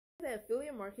That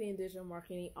affiliate marketing and digital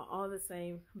marketing are all the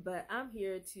same, but I'm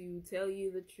here to tell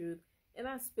you the truth, and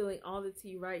I'm spilling all the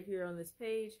tea right here on this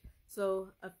page. So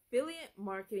affiliate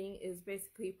marketing is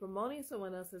basically promoting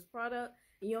someone else's product,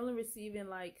 and you're only receiving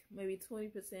like maybe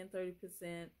 20%,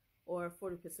 30%, or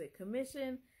 40%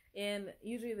 commission. And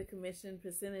usually the commission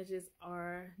percentages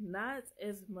are not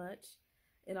as much.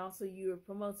 And also you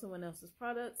promote someone else's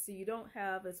product, so you don't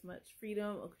have as much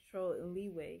freedom or control and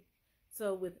leeway.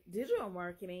 So with digital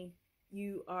marketing,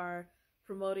 you are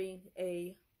promoting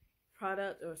a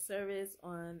product or service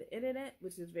on the internet,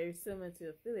 which is very similar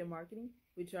to affiliate marketing,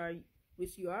 which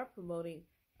you are promoting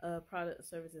a product or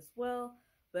service as well.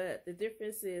 But the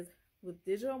difference is with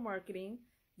digital marketing,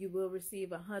 you will receive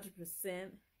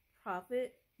 100%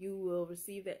 profit. You will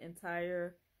receive the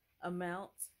entire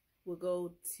amount will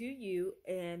go to you,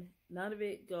 and none of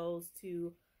it goes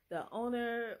to the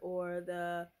owner or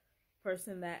the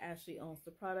person that actually owns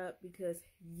the product, because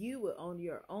you will own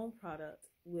your own product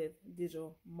with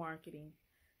digital marketing.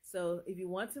 So if you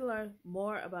want to learn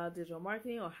more about digital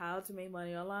marketing or how to make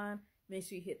money online, make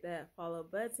sure you hit that follow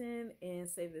button and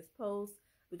save this post,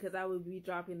 because I will be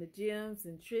dropping the gems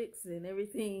and tricks and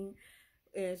everything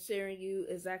and sharing you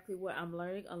exactly what I'm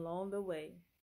learning along the way.